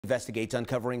Investigates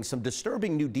uncovering some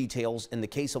disturbing new details in the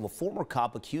case of a former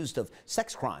cop accused of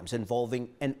sex crimes involving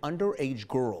an underage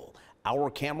girl. Our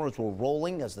cameras were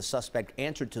rolling as the suspect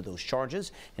answered to those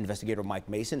charges. Investigator Mike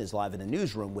Mason is live in the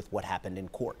newsroom with what happened in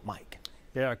court. Mike.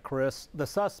 Yeah, Chris, the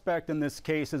suspect in this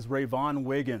case is Rayvon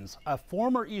Wiggins, a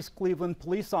former East Cleveland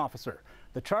police officer.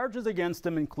 The charges against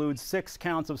him include 6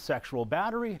 counts of sexual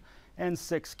battery and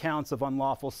 6 counts of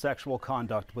unlawful sexual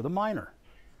conduct with a minor.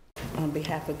 On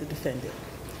behalf of the defendant,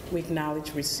 we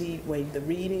acknowledge receipt, waive the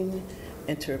reading,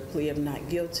 enter a plea of not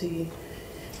guilty,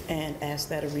 and ask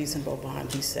that a reasonable bond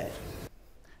be set.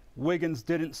 Wiggins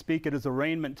didn't speak at his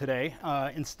arraignment today,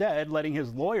 instead letting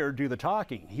his lawyer do the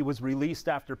talking. He was released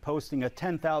after posting a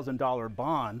 $10,000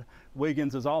 bond.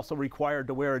 Wiggins is also required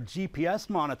to wear a GPS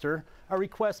monitor, a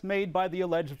request made by the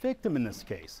alleged victim in this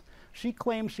case. She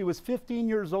claims she was 15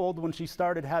 years old when she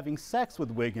started having sex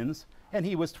with Wiggins, and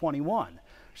he was 21.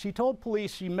 She told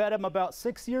police she met him about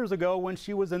 6 years ago when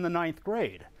she was in the 9th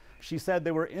grade. She said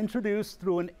they were introduced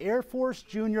through an Air Force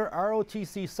Junior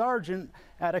ROTC sergeant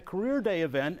at a career day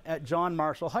event at John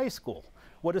Marshall High School.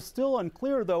 What is still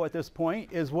unclear, though, at this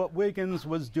point is what Wiggins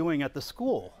was doing at the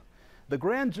school. The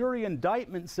grand jury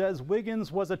indictment says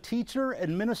Wiggins was a teacher,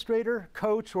 administrator,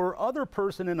 coach, or other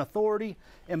person in authority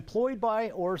employed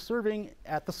by or serving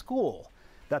at the school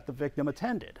that the victim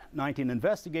attended. 19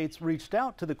 Investigates reached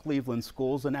out to the Cleveland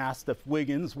schools and asked if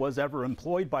Wiggins was ever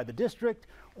employed by the district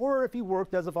or if he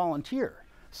worked as a volunteer.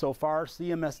 So far,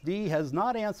 CMSD has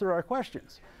not answered our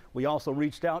questions. We also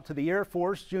reached out to the Air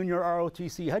Force Junior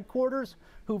ROTC headquarters,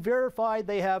 who verified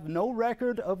they have no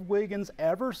record of Wiggins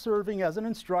ever serving as an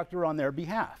instructor on their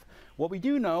behalf. What we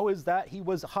do know is that he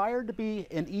was hired to be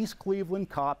an East Cleveland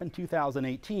cop in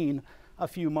 2018, a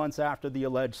few months after the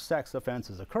alleged sex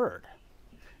offenses occurred.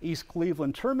 East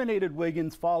Cleveland terminated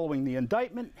Wiggins following the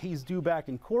indictment. He's due back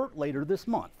in court later this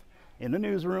month. In the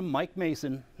newsroom, Mike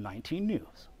Mason, 19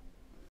 News.